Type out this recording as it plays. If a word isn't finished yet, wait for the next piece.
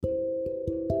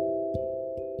Hello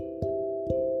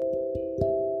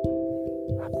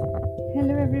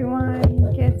everyone,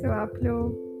 कैसे हो आप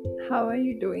लोग? How are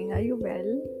you doing? Are you well?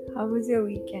 How was your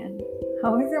weekend?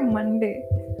 How was your Monday?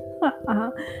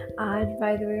 आज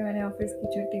by the way मैंने office की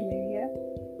छुट्टी ले ली है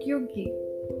क्योंकि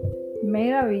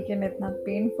मेरा वीकेंड इतना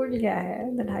पेनफुल गया है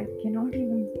that I cannot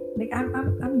even like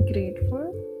I'm grateful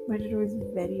but it was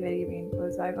very painful.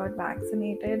 So I got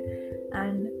vaccinated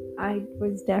and I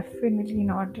was definitely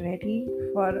not ready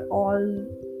for all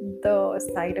the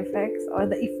side effects or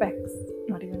the effects,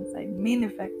 not even side, main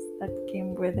effects that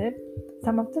came with it.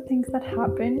 Some of the things that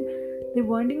happened, they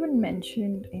weren't even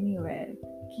mentioned anywhere.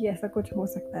 कि ऐसा कुछ हो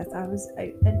सकता है. So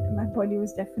and my body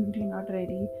was definitely not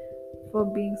ready for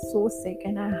being so sick,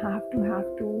 and I have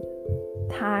to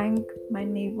thank my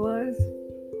neighbors.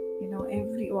 You know,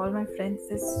 all my friends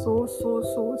is so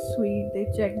sweet. They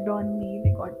checked on me,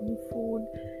 they got me food.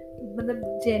 मतलब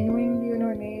genuinely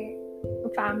उन्होंने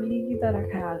family की तरह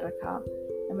ख्याल रखा.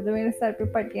 मतलब मेरे sir पे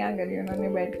पट्टियाँ करी उन्होंने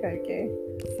बैठ करके.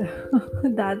 So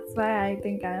that's why I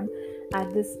think I'm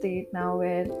at this state now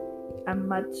where I'm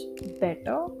much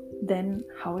better than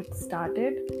how it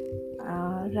started.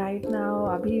 Right now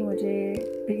अभी मुझे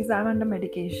because I'm under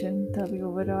medication तो अभी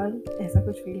overall ऐसा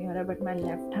कुछ फील नहीं हो रहा, but my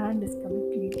left hand is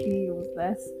completely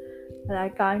useless and I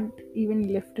can't even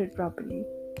lift it properly.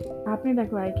 आपने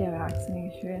लगवाया क्या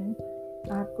वैक्सीनेशन?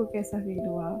 आपको कैसा फील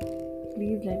हुआ?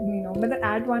 Please let me know. मतलब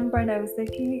eight one point I was like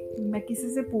कि मैं किसी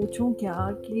से पूछूं क्या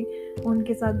कि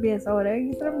उनके साथ भी ऐसा हो रहा है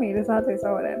कि सिर्फ मेरे साथ ऐसा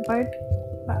हो रहा है. बट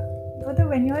मतलब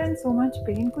when you are in so much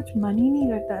pain कुछ मन ही नहीं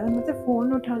करता है. मुझसे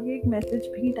फ़ोन उठा के एक मैसेज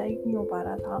भी टाइप नहीं हो पा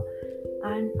रहा था.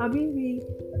 एंड अभी भी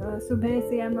सुबह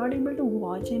से I am not able to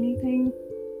watch anything.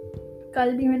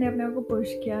 कल भी मैंने अपने आप को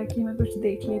पुश किया कि मैं कुछ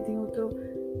देख लेती हूँ, तो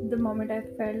the moment I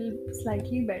fail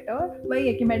slightly better. वही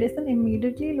है कि मेडिसिन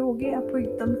इमीडिएटली लोगे आपको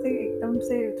एकदम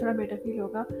से थोड़ा बेटर फील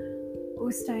होगा.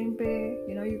 उस टाइम पे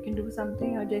you know you can do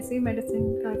something, और जैसे ही मेडिसिन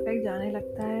का इफेक्ट जाने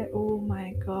लगता है, oh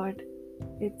my God,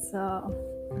 it's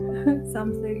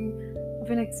something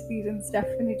of an experience.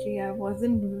 Definitely I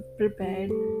wasn't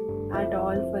prepared at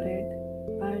all for it,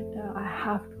 but I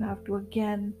have to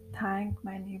again thank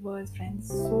my neighbors, friends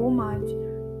so much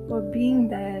for being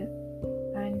there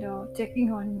and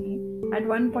checking on me. At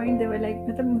one point they were like,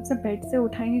 मतलब मुझसे bed से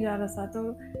उठा ही नहीं जा रहा था, तो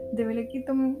they were like कि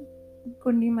तुम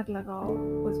कुंडी मत लगाओ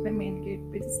उस पे मेन गेट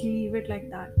पे, just leave it like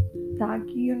that,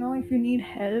 ताकि you know if you need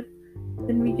help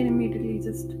then we can immediately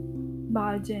just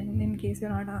barge in case you're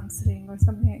not answering or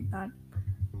something like that.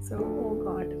 So oh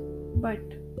god, but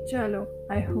chalo,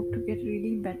 I hope to get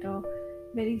really better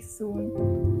very soon.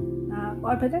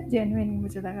 और पता है genuinely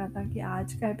मुझे लगा था कि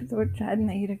आज का episode शायद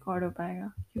नहीं रिकॉर्ड हो पाएगा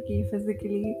क्योंकि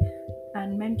physically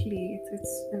and mentally it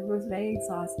was very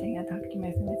exhausting. I thought कि मैं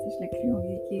ऐसे मैसेज लिख रही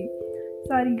होंगी कि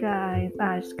सॉरी गाइस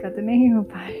आज का तो नहीं हो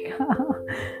पाएगा.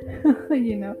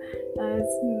 You know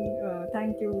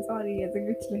thank you sorry ऐसे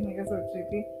कुछ लिखने का सोच रही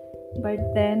थी. But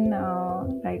then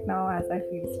right now as I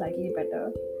feel slightly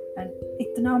better and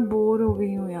इतना बोर हो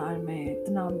गई हूँ यार, मैं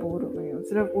इतना बोर हो गई हूँ.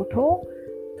 सिर्फ उठो,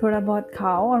 थोड़ा बहुत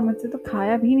खाओ, और मुझसे तो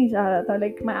खाया भी नहीं जा रहा था.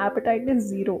 Like my apatite is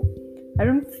zero. I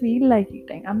don't feel like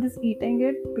eating. I'm just eating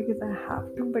it because I have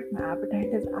to, but my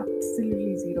appetite is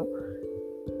absolutely zero.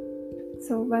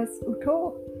 So बस उठो,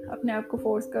 अपने आप को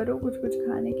फोर्स करो कुछ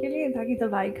खाने के लिए ताकि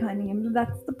दवाई खानी है. मतलब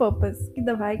दैट्स द पर्पस कि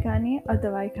दवाई खानी है, और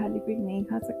दवाई खाली पेट नहीं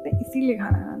खा सकते, इसीलिए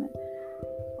खाना खाना है.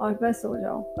 और बस सो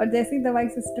जाओ. और जैसे ही दवाई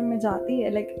सिस्टम में जाती है,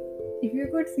 like if you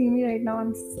could see me right now I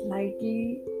am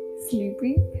slightly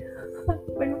sleepy.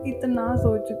 But इतना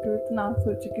सो चुकी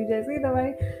हूँ. जैसे ही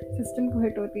दवाई सिस्टम को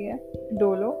हिट होती है,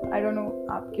 डोलो, आई डोंट नो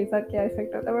आपके साथ क्या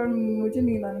इफेक्ट होता है, बट मुझे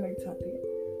नींद आने लग जाती है.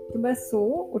 तो बस सो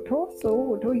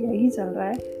उठो यही चल रहा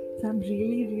है. So I'm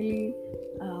really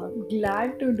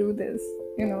glad to do this,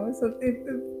 you know. So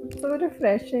it's so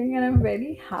refreshing and I'm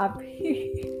very happy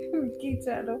कि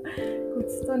चलो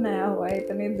कुछ तो नया हुआ है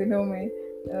इतने दिनों में.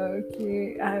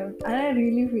 कि I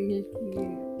really feel कि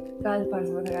कल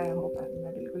परसों तक आया होगा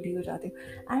मैं बिल्कुल ठीक हो जाती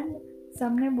हूँ. एंड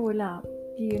सबने बोला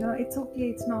कि you know it's okay,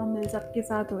 it's normal, सबके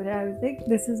साथ हो रहा है. आई was like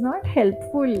this is not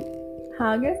helpful.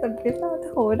 हाँ, अगर सबके साथ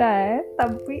हो रहा है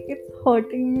तब भी it's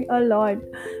hurting me a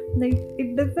lot. Like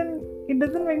it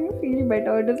doesn't make me feel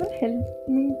better. It doesn't help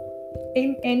me in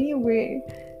any way.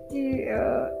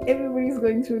 Everybody's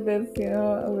going through this, you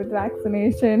know, with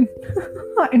vaccination.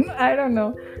 I don't know.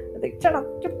 Like,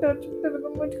 चुप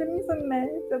करो, मुझको नहीं सुनना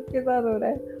है, सबके साथ हो रहा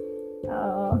है.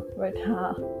 But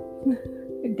हाँ,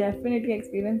 definitely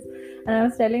experience. And I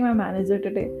was telling my manager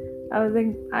today, I was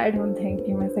like, I don't think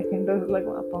कि मैं second dose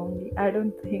लगवा पाऊँगी. I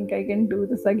don't think I can do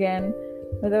this again.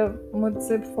 मतलब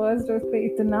मुझसे फर्स्ट डोज पे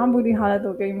इतना बुरी हालत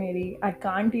हो गई मेरी. आई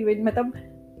कांट इवन, मतलब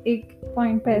एक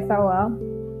पॉइंट पे ऐसा हुआ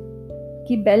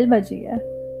कि बेल बजी है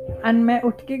एंड मैं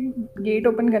उठ के गेट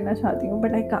ओपन करना चाहती हूँ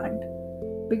but I can't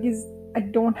because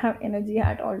I don't have energy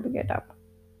at all to get up.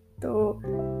 तो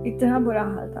इतना बुरा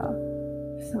हाल था।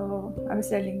 सो आई वाज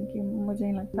टेलिंग कि मुझे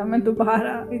नहीं लगता मैं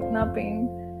दोबारा इतना पेन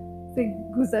से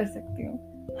गुजर सकती हूँ।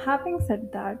 Having said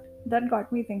that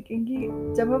got me thinking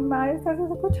कि जब हमारे साथ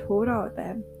ऐसा कुछ हो रहा होता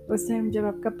है उस टाइम जब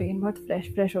आपका पेन बहुत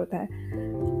फ्रेश होता है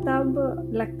तब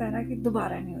लगता है ना कि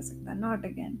दोबारा नहीं हो सकता, नॉट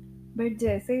अगेन। बट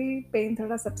जैसे ही पेन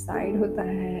थोड़ा सबसाइड होता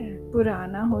है,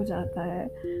 पुराना हो जाता है,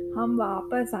 हम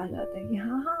वापस आ जाते हैं कि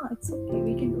हाँ हाँ it's okay,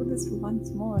 we can do this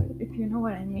once more, if you know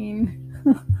what I mean.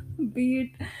 B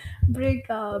it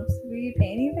breakups, B it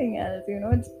anything else, you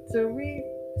know, जो भी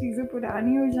चीज़ें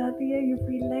पुरानी हो जाती है यू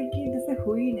फील लाइक कि जैसे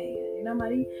हुई नहीं है, यू नो,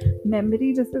 हमारी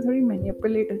मेमोरी जैसे थोड़ी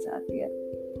मैनिपुलेट हो जाती है।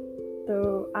 तो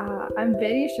आई एम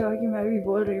वेरी श्योर कि मैं भी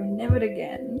बोल रही हूँ never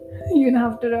again, you know,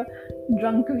 after a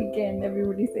drunk weekend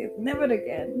everybody says never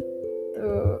again.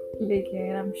 तो लेकिन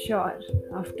आई am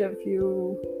sure after few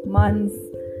months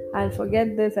I'll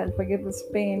forget this, I'll forget this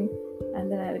pain,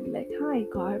 and then I'll be like, हाँ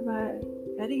एक और बार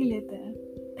कर ही लेते हैं।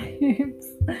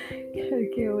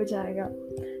 करके हो जाएगा।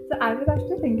 So I was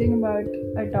actually thinking about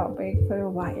a topic for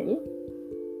a while,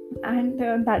 and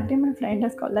that day my friend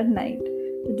has called that night.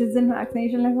 Just in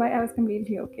vaccination, like why I was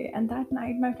completely okay. And that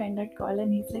night my friend had called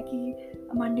and he's like कि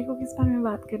Monday को किस बारे में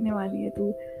बात करने वाली है तू?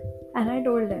 And I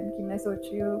told him कि मैं सोच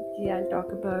रही हूँ कि I'll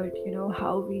talk about, you know,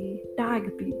 how we tag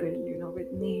people, you know,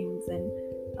 with names and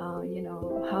you know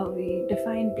how we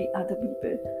define other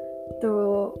people. तो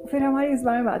फिर हमारी इस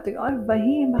बारे में बात हुई और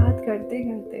वही बात करते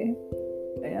करते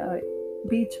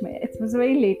बीच में it was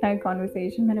very late night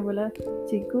conversation, मैंने बोला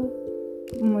चीकू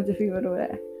मुझे फीवर हो रहा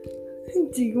है,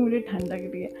 चीकू मुझे ठंड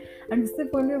लग रही है, एंड उससे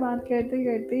फोन पे बात करते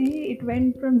करते ही it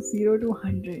went from 0 to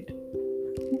 100।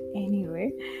 Anyway,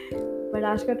 but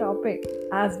आज का टॉपिक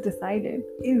एज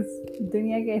डिसाइडेड इज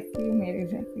दुनिया कैसी मेरे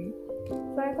जैसी।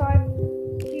 सो आई थॉट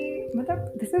कि मतलब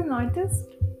this is not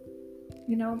just,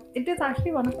 you know, it is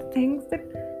actually one of the things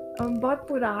that बहुत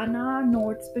पुराना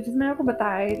नोट्स पे, जिसमें आपको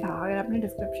बताया ही था, अगर आपने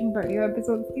डिस्क्रिप्शन पढ़ी हो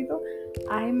एपिसोड की, तो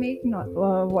I make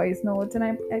voice notes and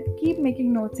I keep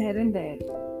making notes here and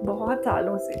there बहुत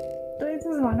सालों से। तो it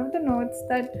is one of the notes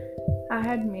that I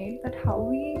had made that how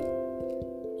we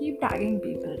keep tagging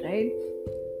people,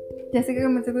 right. जैसे कि अगर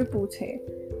मुझसे कोई पूछे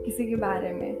किसी के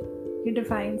बारे में, you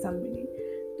define somebody,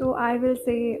 so I will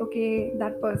say okay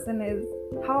that person is,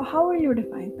 how will you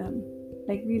define them?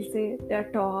 Like we'll say they're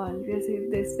tall, we'll say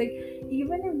this, like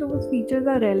even if those features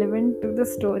are relevant to the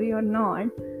story or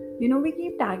not, you know, we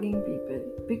keep tagging people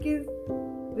because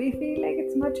we feel like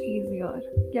it's much easier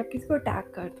कि आप किसी को tag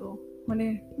कर दो,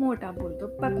 उन्हें मोटा बोल दो,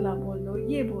 पतला बोल दो,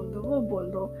 ये बोल दो, वो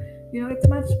बोल दो, you know, it's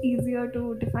much easier to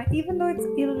define even though it's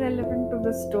irrelevant to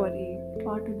the story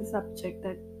or to the subject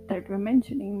that we're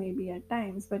mentioning maybe at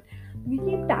times, but we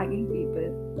keep tagging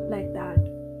people like that.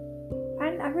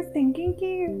 And I was thinking ki,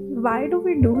 why do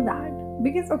we do that?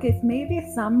 Because okay, maybe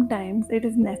sometimes it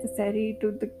is necessary to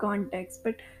the context,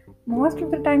 but most of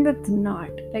the time that's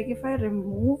not. Like if I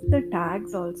remove the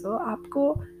tags also, आपको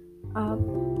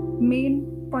main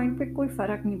point पे कोई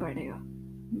फर्क नहीं पड़ेगा,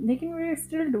 लेकिन we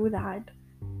still do that,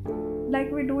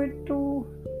 like we do it to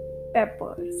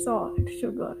pepper, salt,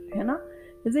 sugar, है ना।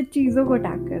 जैसे चीज़ों को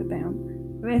टैग करते हैं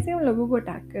हम, वैसे हम लोगों को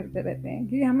टैग करते रहते हैं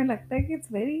क्योंकि हमें लगता है कि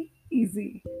it's very easy,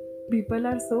 people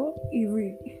are so easy.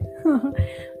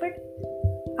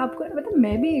 But आपको मतलब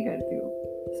मैं भी ये करती हूँ।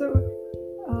 सो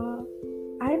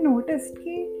आई नोटिस्ड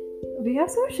कि वी आर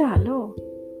सो शैलो,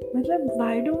 मतलब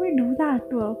why do we do that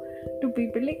to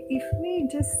people? Like if we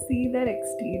just see their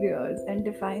exteriors and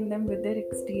define them with their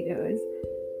exteriors,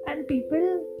 and people,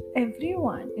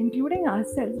 everyone including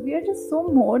ourselves, we are just so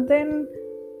more than,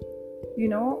 you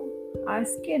know, our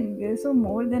skin, we are so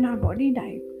more than our body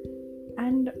type,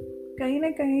 and kahin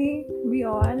na kahin we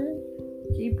all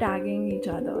keep tagging each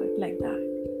other like that.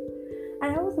 And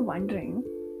I was wondering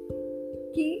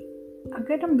कि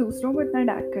अगर हम दूसरों को इतना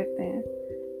tag करते हैं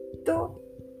तो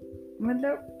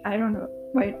मतलब I don't know,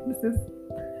 but this is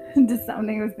just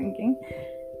something I was thinking,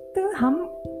 तो हम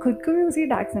खुद को भी उसी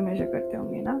टैग से मेजर करते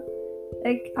होंगे ना।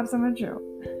 लाइक आप समझ रहे हो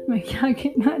मैं क्या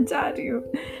कहना चाह रही हूँ?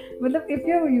 मतलब if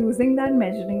you are using that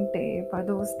measuring tape और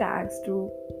those tags to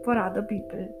for other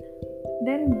people,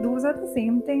 then those are the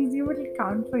same things you will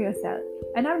count for yourself.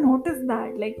 And I've noticed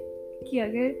that, like कि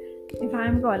अगर if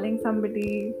I'm calling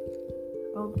somebody,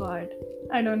 oh god,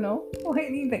 I don't know, or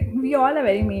anything, we all are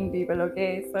very mean people,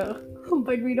 okay, so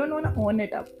but we don't want to own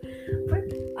it up.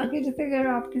 But अगर जैसे अगर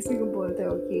आप किसी को बोलते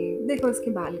हो कि देखो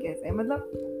उसके बाल कैसे हैं, मतलब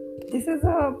this is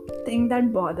a thing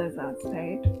that bothers us,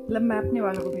 right? मतलब मैं अपने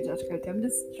वालों को भी जज करती हूँ, I'm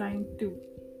just trying to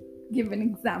give an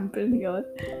example here.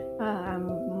 I'm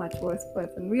a much worse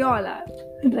person. We all are,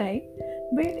 right?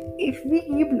 But if we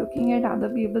keep looking at other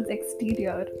people's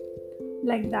exterior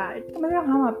like that, तो मतलब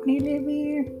हम अपने लिए भी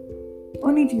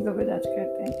उन्हीं चीज़ों पे जज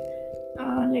करते हैं.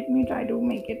 Let me try to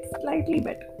make it slightly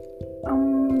better.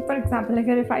 For example,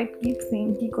 अगर if I keep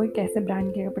saying कि कोई कैसे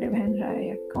ब्रांड के कपड़े पहन रहा है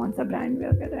या कौन सा ब्रांड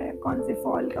वेयर कर रहा है, कौन से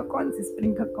फॉल का, कौन से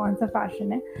स्प्रिंग का, कौन सा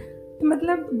फैशन है, तो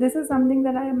मतलब this is something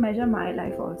that I major my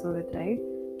life also with, right?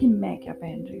 कि मैं क्या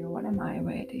पहन रही हूँ, व्हाट एम आई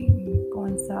वेयरिंग,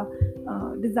 कौन सा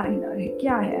डिज़ाइनर है,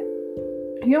 क्या है,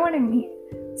 you know what I mean?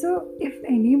 So if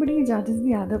anybody judges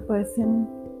the other person,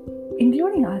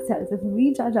 including ourselves, if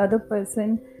we judge other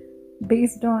person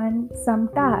based on some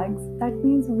tags, that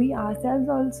means we ourselves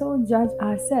also judge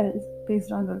ourselves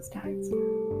based on those tags.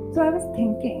 So I was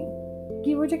thinking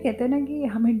कि वो जो कहते हैं ना कि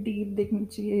हमें deep देखनी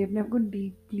चाहिए, अपने आप को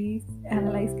डीपली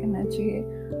एनालाइज करना चाहिए,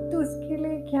 तो उसके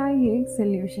लिए क्या ये एक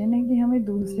सोल्यूशन है कि हमें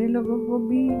दूसरे लोगों को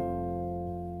भी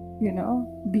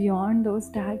beyond those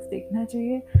tags देखना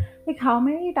चाहिए? Like how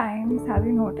many times have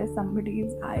you noticed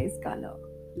somebody's eyes color,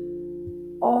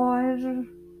 or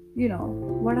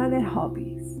what are their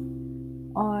hobbies,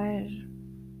 or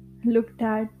looked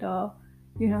at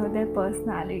their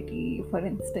personality, for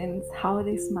instance, how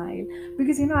they smile?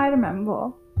 Because I remember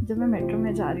जब मैं metro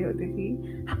में जा रही होती थी,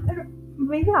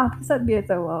 मेरे आपके साथ भी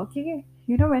ऐसा हुआ कि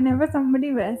whenever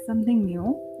somebody wears something new,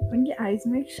 उनकी eyes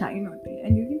में एक shine होती है,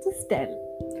 and you can just tell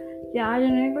कि आज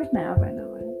उन्होंने कुछ नया पहना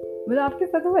हुआ है. मतलब आपके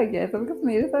साथ हुआ है क्या ऐसा? बिकॉज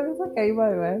मेरे साथ ऐसा कई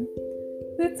बार हुआ है.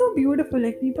 So it's so beautiful,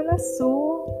 like people are so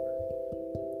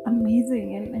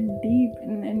amazing and deep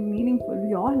and meaningful.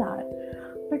 We all are,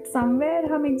 but somewhere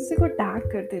हम एक दूसरे को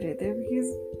टैग करते रहते हैं, because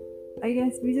I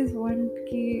guess we just want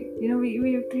कि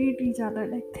we treat each other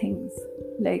like things,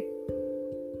 like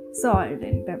salt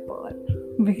and pepper,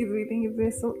 because we think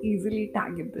they're so easily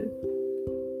taggable.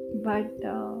 But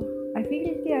I feel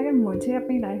कि अगर मुझे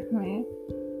अपनी लाइफ में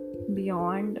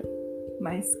beyond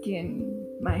my skin,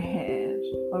 my hair,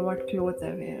 or what clothes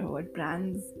I wear, or what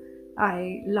brands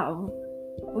I love,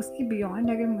 उसकी beyond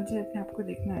अगर मुझे अपने आप को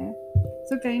देखना है,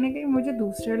 so कहीं ना कहीं मुझे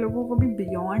दूसरे लोगों को भी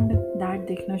beyond that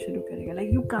देखना शुरू करेगा.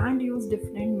 Like you can't use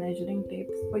different measuring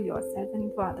tapes for yourself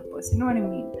and for other person. You know what I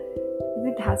mean?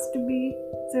 It has to be,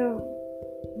 so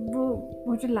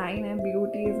वो जो line है,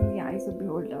 beauty is in the eyes of the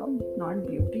beholder, not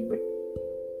beauty, but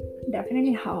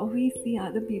definitely how we see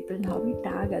other people, how we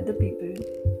tag other people.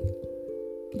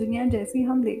 दुनिया जैसी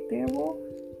हम देखते हैं वो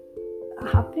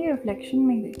अपने रिफ्लेक्शन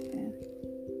में ही देखते हैं,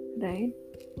 राइट?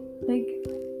 लाइक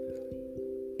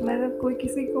मतलब कोई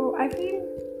किसी को, I feel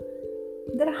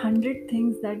there are 100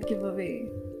 things that give away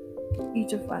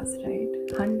each of us, right?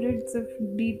 Hundreds of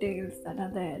details that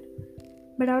are there,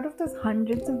 but out of those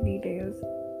hundreds of details,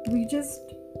 we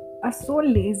just are so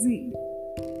lazy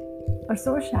or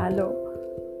so shallow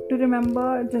to remember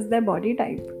just their body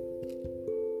type,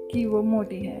 कि वो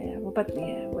मोटी है या वो पतली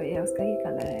है, वो या उसका ये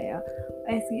कलर है या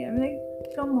ऐसी है.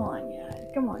 लाइक कम ऑन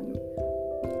यार, कम ऑन.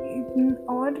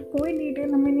 और कोई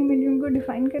डिटेल हमें नहीं मिली उनको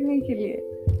डिफाइन करने के लिए.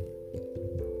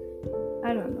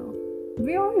 I don't know,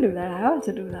 we all do that, I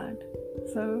also do that.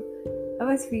 So I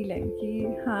was feeling कि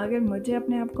हाँ, अगर मुझे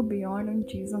अपने आप को बियॉन्ड उन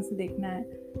चीज़ों से देखना है,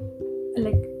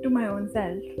 like to my own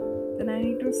self, then I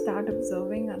need to start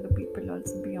observing other people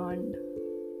also beyond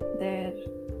their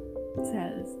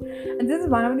selves. And this is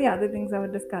one of the other things I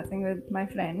was discussing with my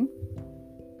friend,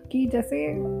 कि जैसे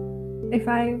if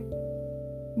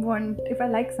I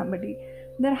like somebody,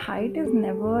 their height is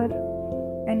never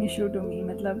an issue to me.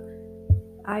 मतलब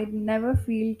I never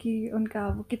feel कि उनका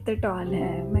वो कितने tall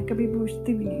है, मैं कभी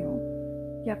पूछती भी नहीं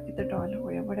हूँ कि आप कितने tall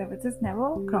हो या whatever. It just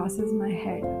never crosses my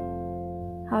head.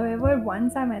 However,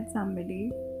 once I met somebody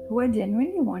who I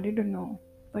genuinely wanted to know,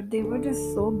 but they were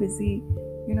just so busy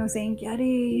saying कि अरे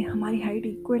हमारी हाइट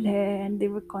इक्वल है, and they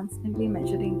were constantly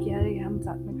measuring कि अरे हम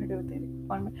साथ में खड़े होते हैं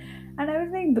कौन में. And I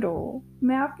was like bro,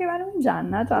 मैं आपके बारे में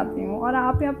जानना चाहती हूँ और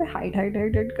आप यहाँ पे हाइट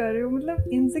कर रहे हो. मतलब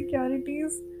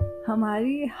इनसिक्योरिटीज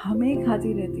हमें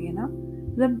खाती रहती है ना.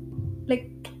 मतलब like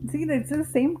see this is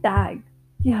same tag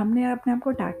कि हमने अपने आप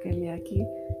को टैग कर लिया कि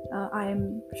आई एम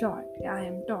शॉर्ट या आई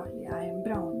एम टॉल या आई एम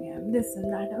ब्राउन या I am this and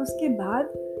that. उसके बाद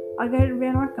अगर we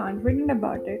are not confident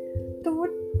about it, तो वो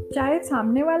चाहे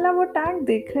सामने वाला वो टैग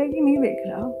देख रहा है कि नहीं देख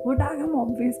रहा, वो टैग हम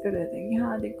ऑब्वियस कर देते हैं कि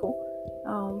हाँ देखो,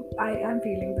 I am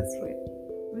feeling this way,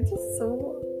 which is so,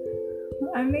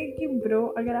 I mean कि ब्रो,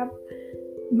 अगर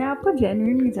मैं आपको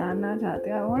जेन्युइनली जानना चाहती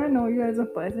हूँ, I want to know you as a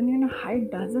person, height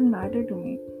doesn't matter to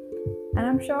me, and I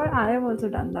am sure I have also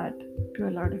done that to a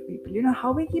lot of people.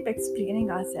 How we keep explaining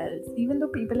ourselves even though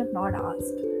people have not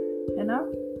asked, है ना,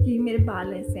 कि मेरे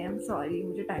बाल ऐसे हैं, sorry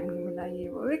मुझे time नहीं मिला, ये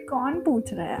वो. कौन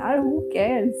पूछ रहा है यार, हु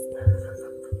केयर्स?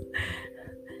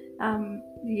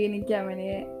 ये नहीं किया मैंने,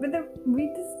 मतलब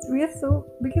we are so,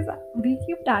 because we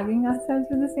keep tagging ourselves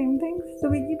with the same things, so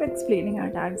we keep explaining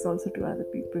our tags also to other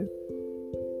people.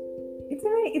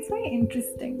 It's very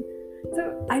interesting. So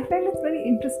I find it's very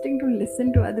interesting to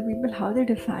listen to other people how they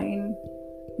define,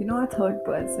 a third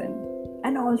person,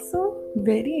 and also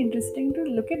very interesting to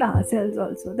look at ourselves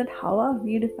also, that how are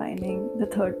we defining the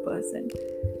third person,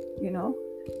 you know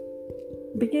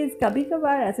because कभी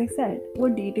कभार, as I said, वो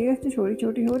details जो छोटी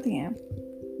छोटी होती हैं,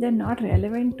 they're not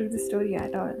relevant to the story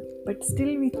at all, but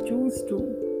still we choose to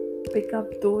pick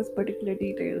up those particular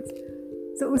details.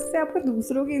 So उससे आपको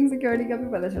दूसरों की इनसिक्योरिटी का भी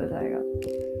पता चल जाएगा,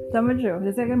 समझ रहे हो?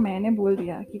 जैसे अगर मैंने बोल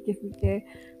दिया कि किसी के,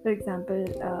 फॉर एग्जाम्पल,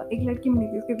 एक लड़की मिली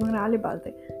थी, उसके घुंघराले बाल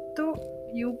थे, तो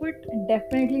यू वुड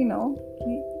डेफिनेटली नो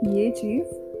कि ये चीज़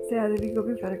से आदिति को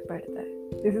भी फर्क पड़ता है.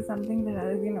 This is something that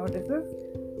Aditi notices.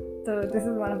 So this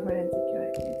is one of her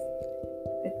insecurities.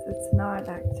 It's not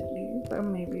actually, or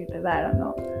maybe it is, I don't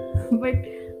know.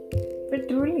 but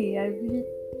truly I feel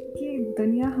कि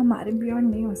दुनिया हमारे beyond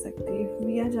नहीं हो सकती. If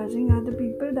we are judging other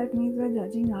people, that means we are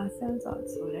judging ourselves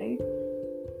also, right?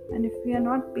 And if we are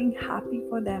not being happy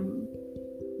for them,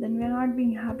 then we are not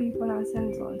being happy for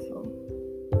ourselves also.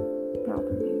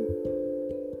 Probably.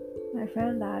 I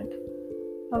felt that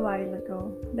a while ago,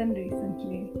 then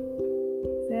recently.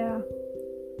 So yeah.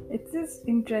 It's just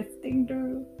interesting to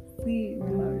see,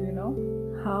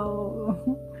 how.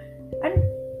 And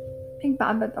एक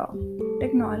बात बताओ,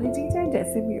 technology चाहे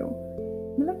जैसे भी हो,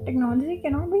 मतलब technology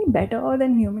cannot be better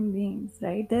than human beings,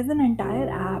 right? There's an entire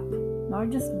app, not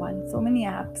just one, so many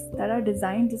apps that are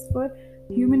designed just for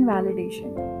human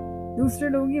validation. दूसरे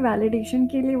लोगों की वैलिडेशन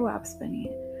के लिए वो एप्स बनी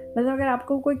है. मतलब अगर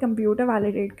आपको कोई कंप्यूटर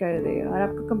वैलिडेट कर दे और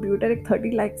आपका कंप्यूटर एक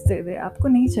 30 लाइक्स दे दे, आपको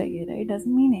नहीं चाहिए, right?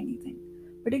 Doesn't mean anything.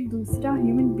 But एक दूसरा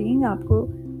ह्यूमन बीइंग आपको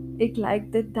एक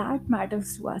like that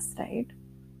matters to us, right?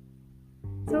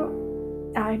 So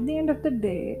at the end of the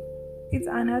day, it's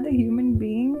another human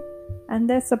being, and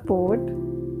their support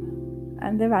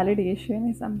and their validation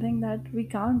is something that we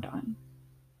count on.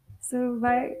 So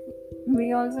we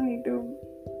also need to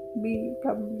be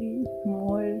probably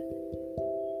more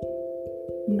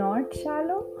not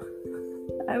shallow,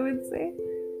 I would say.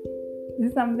 This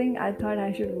is something I thought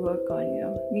I should work on,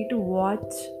 need to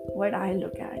watch what I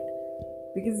look at.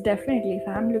 Because definitely if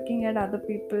I'm looking at other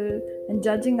people and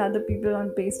judging other people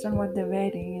based on what they're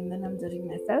wearing, and then I'm judging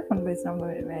myself on based on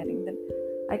what I'm wearing, then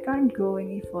I can't go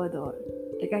any further.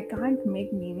 Like, I can't make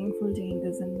meaningful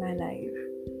changes in my life.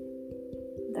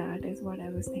 That is what I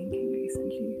was thinking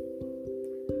recently.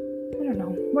 I don't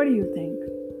know. What do you think?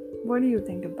 What do you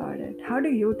think about it? How do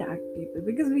you tag people?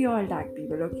 Because we all tag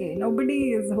people, okay? Nobody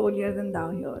is holier than thou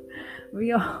here.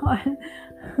 We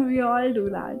all do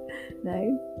that,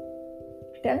 right?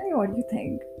 Tell me what you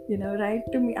think.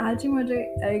 Write to me. आज ही मुझे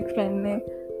एक friend ने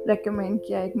recommend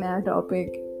किया एक नया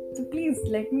topic. So please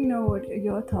let me know what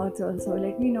your thoughts also.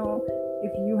 Let me know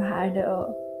if you had a,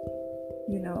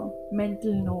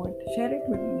 mental note. Share it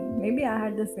with me. Maybe I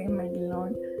had the same mental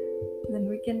note. Then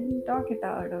we can talk it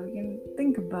out, or we can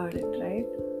think about it, right?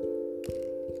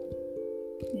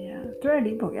 Yeah. थोड़ा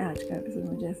deep हो गया आज का episode,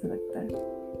 मुझे ऐसा लगता है.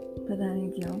 पता नहीं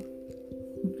क्यों.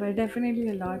 But definitely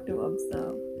a lot to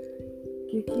observe.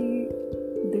 क्योंकि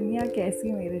दुनिया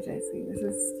कैसी मेरे जैसी. This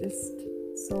is just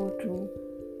so true.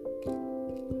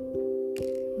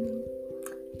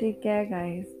 Take care,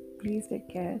 guys. Please take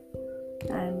care.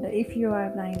 And if you are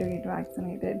planning to get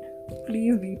vaccinated,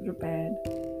 please be prepared.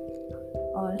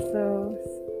 Also,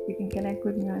 you can connect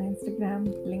with me on Instagram.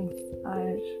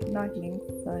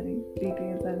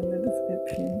 Details are in the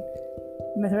description.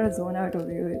 मैं थोड़ा zone out हो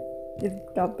गई हूँ इस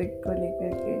topic को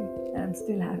लेकर के. I'm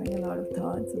still having a lot of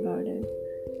thoughts about it.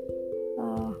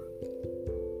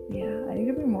 Yeah, I need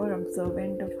to be more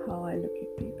observant of how I look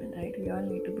at people, right? We all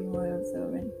need to be more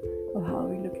observant of how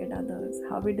we look at others,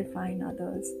 how we define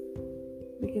others,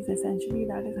 because essentially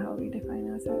that is how we define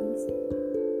ourselves.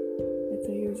 It's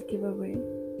a huge giveaway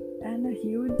and a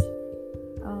huge,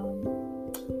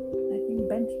 I think,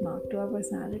 benchmark to our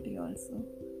personality also.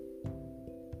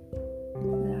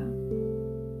 Yeah.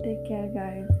 Take care,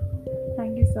 guys.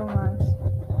 Thank you so much.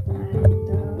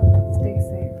 And